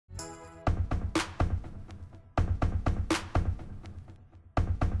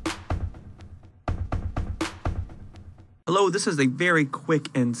Hello, this is a very quick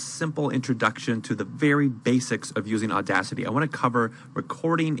and simple introduction to the very basics of using Audacity. I want to cover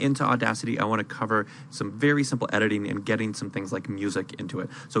recording into Audacity. I want to cover some very simple editing and getting some things like music into it.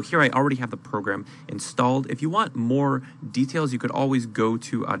 So here I already have the program installed. If you want more details, you could always go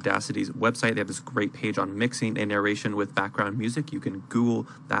to Audacity's website. They have this great page on mixing and narration with background music. You can Google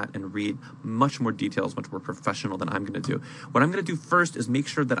that and read much more details, much more professional than I'm going to do. What I'm going to do first is make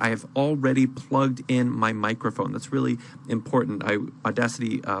sure that I have already plugged in my microphone. That's really important.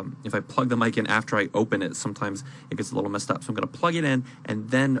 Audacity, if I plug the mic in after I open it, sometimes it gets a little messed up. So I'm going to plug it in and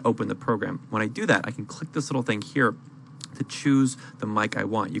then open the program. When I do that, I can click this little thing here to choose the mic I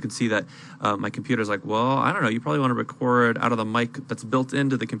want. You can see that my computer's like, well, I don't know, you probably want to record out of the mic that's built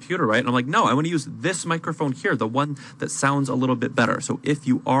into the computer, right? And I'm like, no, I want to use this microphone here, the one that sounds a little bit better. So if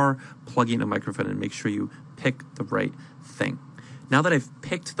you are plugging a microphone in, make sure you pick the right thing. Now that I've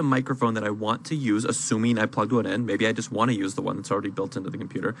picked the microphone that I want to use, assuming I plugged one in, maybe I just want to use the one that's already built into the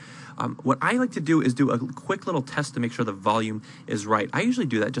computer. What I like to do is do a quick little test to make sure the volume is right. I usually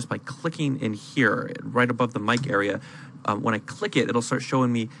do that just by clicking in here, right above the mic area. When I click it, it'll start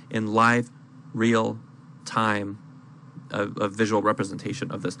showing me in live, real time, a visual representation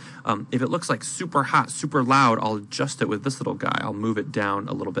of this. If it looks like super hot, super loud, I'll adjust it with this little guy. I'll move it down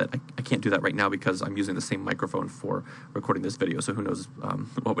a little bit. I can't do that right now because I'm using the same microphone for recording this video, so who knows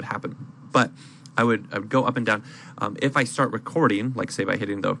what would happen. But I would go up and down. If I start recording, like say by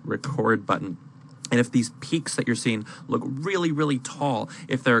hitting the record button, and if these peaks that you're seeing look really, really tall,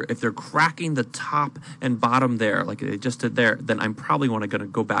 if they're cracking the top and bottom there, like they just did there, then I'm probably going to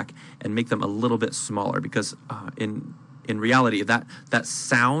go back and make them a little bit smaller because in reality, that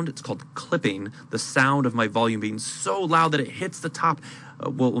sound, it's called clipping, the sound of my volume being so loud that it hits the top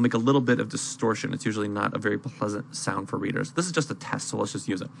will make a little bit of distortion. It's usually not a very pleasant sound for readers. This is just a test, so let's just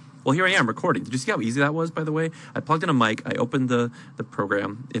use it. Well, here I am recording. Did you see how easy that was, by the way? I plugged in a mic, I opened the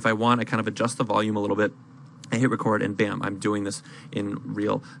program. If I want, I kind of adjust the volume a little bit. I hit record, and bam, I'm doing this in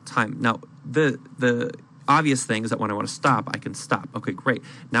real time. Now, the obvious thing is that when I want to stop, I can stop. Okay, great.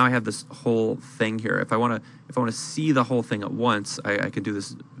 Now I have this whole thing here. If I want to see the whole thing at once, I can do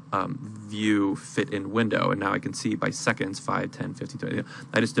this view fit in window, and now I can see by seconds, 5, 10, 15, 20.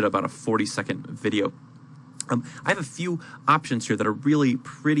 I just did about a 40-second video. I have a few options here that are really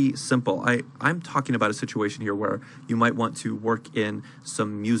pretty simple. I'm talking about a situation here where you might want to work in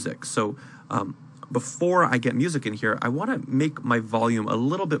some music. So before I get music in here, I want to make my volume a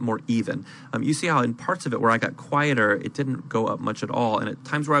little bit more even. You see how in parts of it where I got quieter, it didn't go up much at all. And at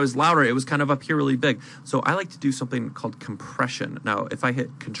times where I was louder, it was kind of up here really big. So I like to do something called compression. Now, if I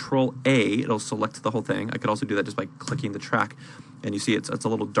hit Control A, it'll select the whole thing. I could also do that just by clicking the track. And you see it's a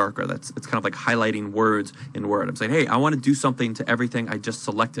little darker. It's kind of like highlighting words in Word. I'm saying, hey, I want to do something to everything I just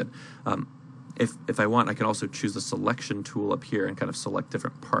selected. If I want, I can also choose the selection tool up here and kind of select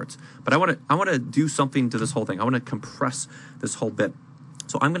different parts. But I want to do something to this whole thing. I want to compress this whole bit.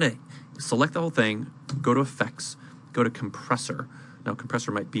 So I'm going to select the whole thing, go to Effects, go to Compressor. Now,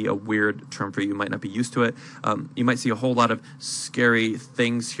 compressor might be a weird term for you. You might not be used to it. You might see a whole lot of scary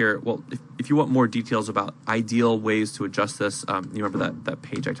things here. Well, if you want more details about ideal ways to adjust this, you remember that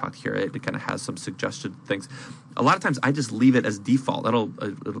page I talked here? It kind of has some suggested things. A lot of times I just leave it as default. It'll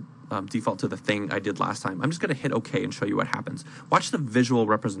default to the thing I did last time. I'm just going to hit OK and show you what happens. Watch the visual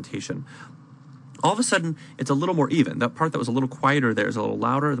representation. All of a sudden, it's a little more even. That part that was a little quieter there is a little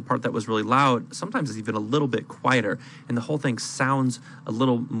louder. The part that was really loud sometimes is even a little bit quieter. And the whole thing sounds a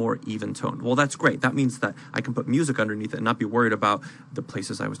little more even toned. Well, that's great. That means that I can put music underneath it and not be worried about the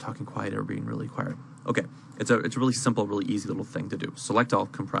places I was talking quiet or being really quiet. Okay, it's a really simple, really easy little thing to do. Select all,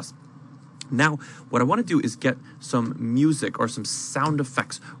 compress. Now, what I want to do is get some music or some sound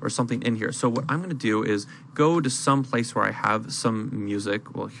effects or something in here. So what I'm going to do is go to some place where I have some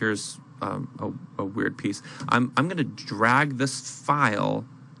music. Well, here's a weird piece. I'm going to drag this file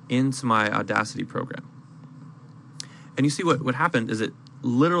into my Audacity program. And you see what happened is it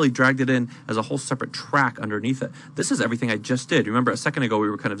literally dragged it in as a whole separate track underneath it. This is everything I just did. Remember a second ago we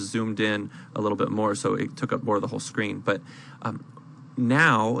were kind of zoomed in a little bit more, so it took up more of the whole screen. But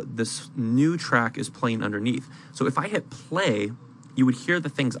now this new track is playing underneath. So if I hit play, you would hear the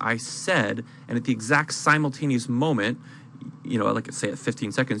things I said, and at the exact simultaneous moment, you know, like say at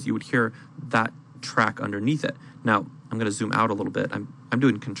 15 seconds, you would hear that track underneath it. Now, I'm going to zoom out a little bit. I'm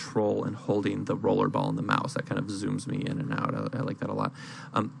doing control and holding the roller ball in the mouse. That kind of zooms me in and out. I like that a lot.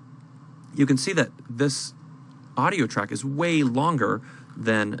 You can see that this audio track is way longer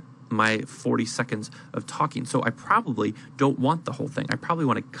than my 40 seconds of talking. So I probably don't want the whole thing. I probably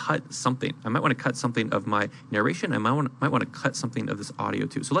want to cut something. I might want to cut something of my narration. I might want to cut something of this audio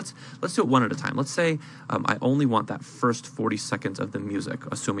too. So let's do it one at a time. Let's say I only want that first 40 seconds of the music,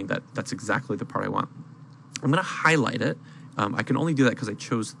 assuming that that's exactly the part I want. I'm going to highlight it. I can only do that because I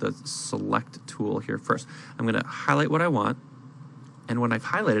chose the select tool here first. I'm going to highlight what I want. And when I've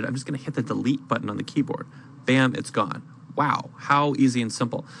highlighted, I'm just going to hit the delete button on the keyboard. Bam, it's gone. Wow, how easy and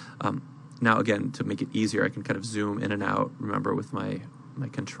simple. Now, again, to make it easier, I can kind of zoom in and out, remember, with my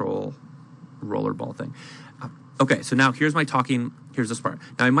control rollerball thing. Okay, so now here's my talking. Here's this part.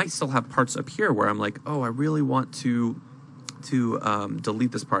 Now, I might still have parts up here where I'm like, oh, I really want to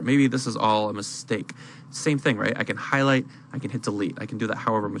delete this part. Maybe this is all a mistake. Same thing, right? I can highlight, I can hit delete. I can do that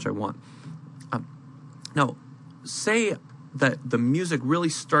however much I want. Now, say that the music really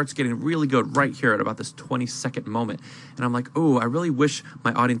starts getting really good right here at about this 20-second moment. And I'm like, oh, I really wish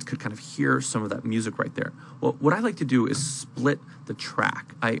my audience could kind of hear some of that music right there. Well, what I like to do is split the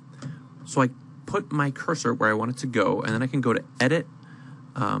track. So I put my cursor where I want it to go, and then I can go to Edit,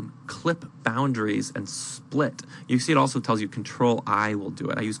 Clip Boundaries, and Split. You see it also tells you Control-I will do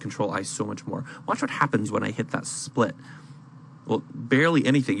it. I use Control-I so much more. Watch what happens when I hit that split. Well, barely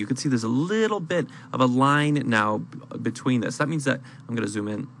anything. You can see there's a little bit of a line now between this. That means that, I'm going to zoom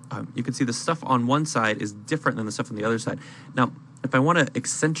in. You can see the stuff on one side is different than the stuff on the other side. Now, if I want to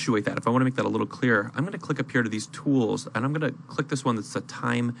accentuate that, if I want to make that a little clearer, I'm going to click up here to these tools, and I'm going to click this one that's a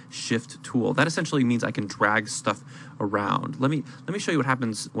time shift tool. That essentially means I can drag stuff around. Let me show you what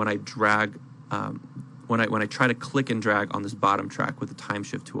happens when I drag, when I try to click and drag on this bottom track with the time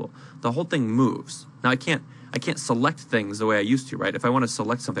shift tool. The whole thing moves. Now, I can't select things the way I used to, right? If I want to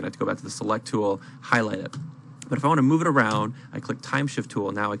select something, I have to go back to the select tool, highlight it. But if I want to move it around, I click time shift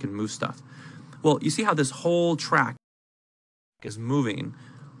tool, now I can move stuff. Well, you see how this whole track is moving?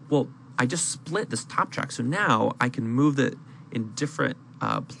 Well, I just split this top track, so now I can move it in different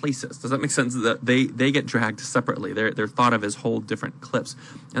places. Does that make sense? That they get dragged separately. They're thought of as whole different clips.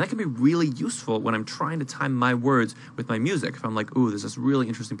 And that can be really useful when I'm trying to time my words with my music. If I'm like, ooh, there's this really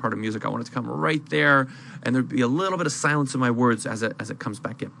interesting part of music, I want it to come right there, and there'd be a little bit of silence in my words as it comes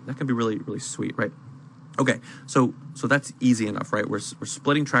back in. That can be really, really sweet, right? Okay, so that's easy enough, right? We're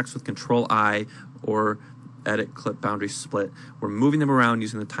splitting tracks with Control-I or Edit, Clip, Boundary, Split. We're moving them around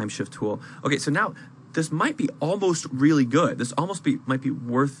using the time shift tool. Okay, so now this might be almost really good. This might be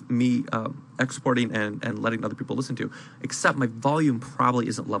worth me exporting and letting other people listen to, except my volume probably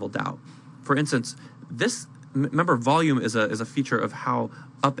isn't leveled out. For instance, remember, volume is a feature of how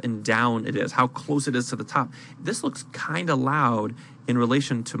up and down it is, how close it is to the top. This looks kind of loud in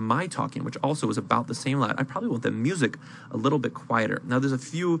relation to my talking, which also is about the same loud. I probably want the music a little bit quieter. Now, there's a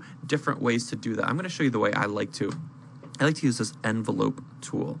few different ways to do that. I'm going to show you the way I like to. I like to use this envelope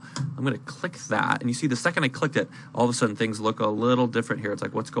tool. I'm going to click that, and you see the second I clicked it, all of a sudden things look a little different here. It's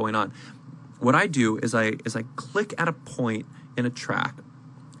like, what's going on? What I do is I click at a point in a track,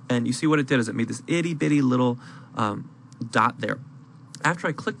 and you see what it did is it made this itty bitty little dot there. After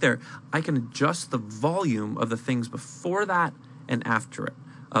I click there, I can adjust the volume of the things before that and after it.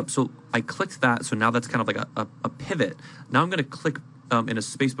 So I clicked that, so now that's kind of like a pivot. Now I'm going to click in a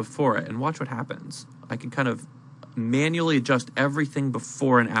space before it, and watch what happens. I can kind of manually adjust everything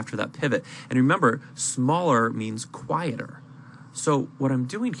before and after that pivot. And remember, smaller means quieter. So what I'm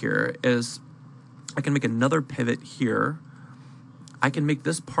doing here is I can make another pivot here. I can make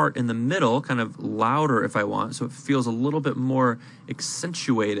this part in the middle kind of louder if I want, so it feels a little bit more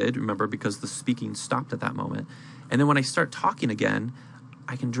accentuated, remember, because the speaking stopped at that moment. And then when I start talking again,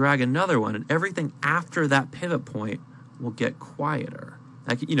 I can drag another one, and everything after that pivot point will get quieter.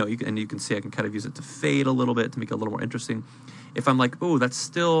 You can see I can kind of use it to fade a little bit to make it a little more interesting. If I'm like, oh, that's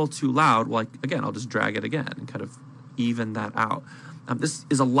still too loud, well, again, I'll just drag it again and kind of even that out. This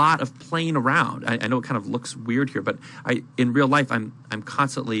is a lot of playing around. I know it kind of looks weird here, but in real life, I'm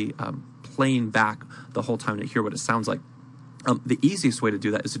constantly playing back the whole time to hear what it sounds like. The easiest way to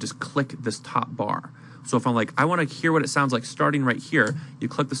do that is to just click this top bar. So if I'm like, I want to hear what it sounds like starting right here, you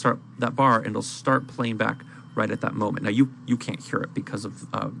click that bar, and it'll start playing back right at that moment. Now, you can't hear it because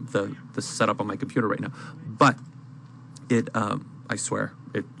of the setup on my computer right now, but I swear,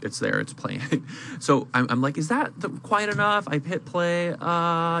 it's there, it's playing. So I'm like, is that quiet enough? I hit play. No,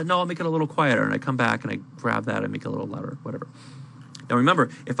 I'll make it a little quieter, and I come back and I grab that and make it a little louder, whatever. Now remember,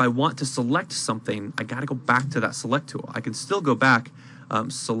 if I want to select something, I got to go back to that select tool. I can still go back,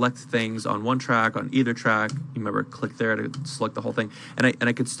 select things on one track, on either track. You remember, click there to select the whole thing, and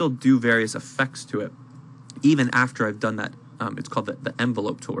I could still do various effects to it, even after I've done that. It's called the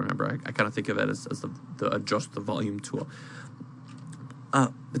envelope tool. Remember, I kind of think of it as the adjust the volume tool.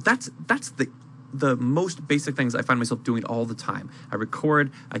 But that's the most basic things I find myself doing all the time. I record,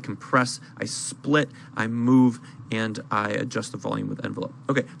 I compress, I split, I move, and I adjust the volume with envelope.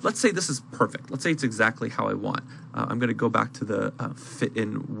 Okay, let's say this is perfect. Let's say it's exactly how I want. I'm going to go back to the fit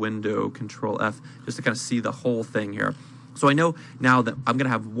in window, Control F, just to kind of see the whole thing here. So I know now that I'm going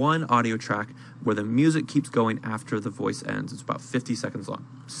to have one audio track where the music keeps going after the voice ends. It's about 50 seconds long.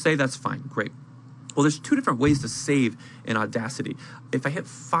 Say that's fine, great. Well, there's two different ways to save in Audacity. If I hit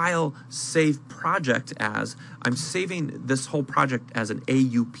File, Save Project As, I'm saving this whole project as an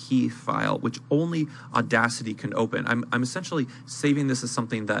AUP file, which only Audacity can open. I'm essentially saving this as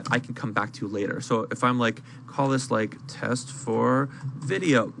something that I can come back to later. So if I'm like, call this like test for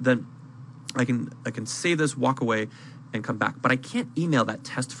video, then I can save this, walk away, and come back. But I can't email that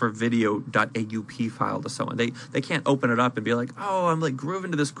testforvideo.aup file to someone. They can't open it up and be like, oh, I'm like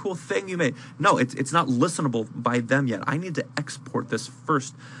grooving to this cool thing you made. No, it's not listenable by them yet. I need to export this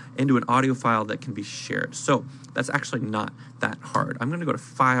first into an audio file that can be shared. So that's actually not that hard. I'm going to go to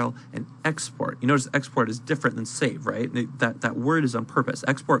File and Export. You notice export is different than save, right? That word is on purpose.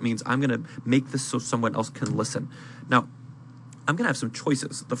 Export means I'm going to make this so someone else can listen. Now, I'm going to have some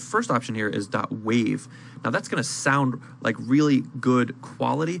choices. The first option here is .wave. Now that's going to sound like really good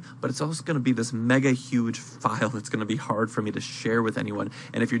quality, but it's also going to be this mega huge file that's going to be hard for me to share with anyone.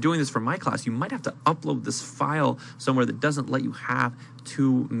 And if you're doing this for my class, you might have to upload this file somewhere that doesn't let you have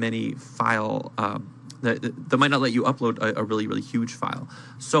too many file, that might not let you upload a really, really huge file.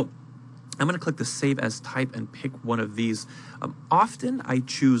 So I'm going to click the Save As Type and pick one of these. Often I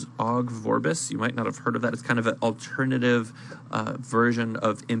choose Ogg Vorbis. You might not have heard of that. It's kind of an alternative version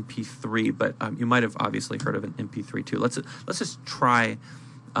of MP3, but you might have obviously heard of an MP3 too. Let's just try.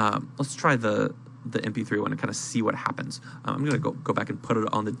 Let's try the MP3 one and kind of see what happens. I'm going to go back and put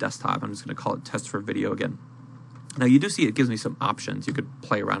it on the desktop. I'm just going to call it Test for Video again. Now you do see it gives me some options you could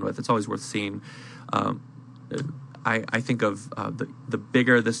play around with. It's always worth seeing. I think of the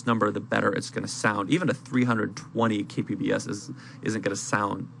bigger this number, the better it's going to sound. Even a 320 kbps isn't going to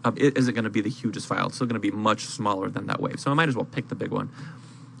sound. It isn't going to be the hugest file. It's still going to be much smaller than that wave. So I might as well pick the big one.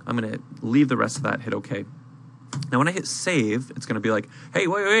 I'm going to leave the rest of that. Hit OK. Now when I hit save, it's going to be like, hey,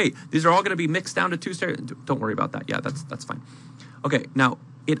 wait. These are all going to be mixed down to two stereo. Don't worry about that. Yeah, that's fine. Okay. Now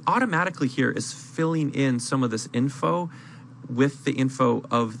it automatically here is filling in some of this info with the info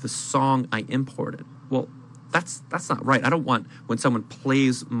of the song I imported. Well, that's not right. I don't want when someone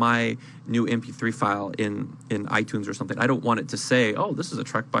plays my new MP3 file in iTunes or something, I don't want it to say, oh, this is a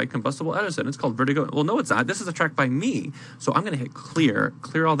track by Combustible Edison. It's called Vertigo. Well, no, it's not. This is a track by me. So I'm going to hit clear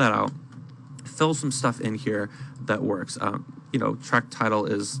all that out, fill some stuff in here that works. Track title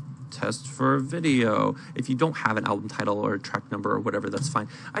is Test for Video. If you don't have an album title or a track number or whatever, that's fine.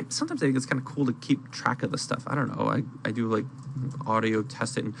 Sometimes I think it's kind of cool to keep track of the stuff. I don't know. I do like audio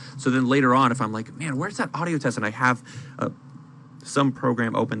test it. And so then later on, if I'm like, man, where's that audio test? And I have some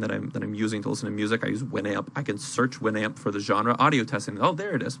program open that I'm using to listen to music. I use Winamp. I can search Winamp for the genre audio testing. Oh,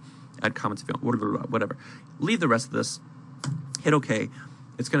 there it is. Add comments if you want, whatever. Leave the rest of this. Hit OK.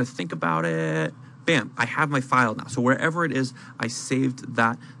 It's going to think about it. Bam, I have my file now. So wherever it is, I saved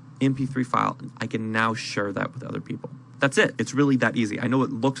that MP3 file. I can now share that with other people. That's it. It's really that easy. I know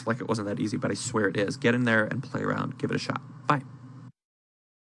it looks like it wasn't that easy, but I swear it is. Get in there and play around. Give it a shot. Bye.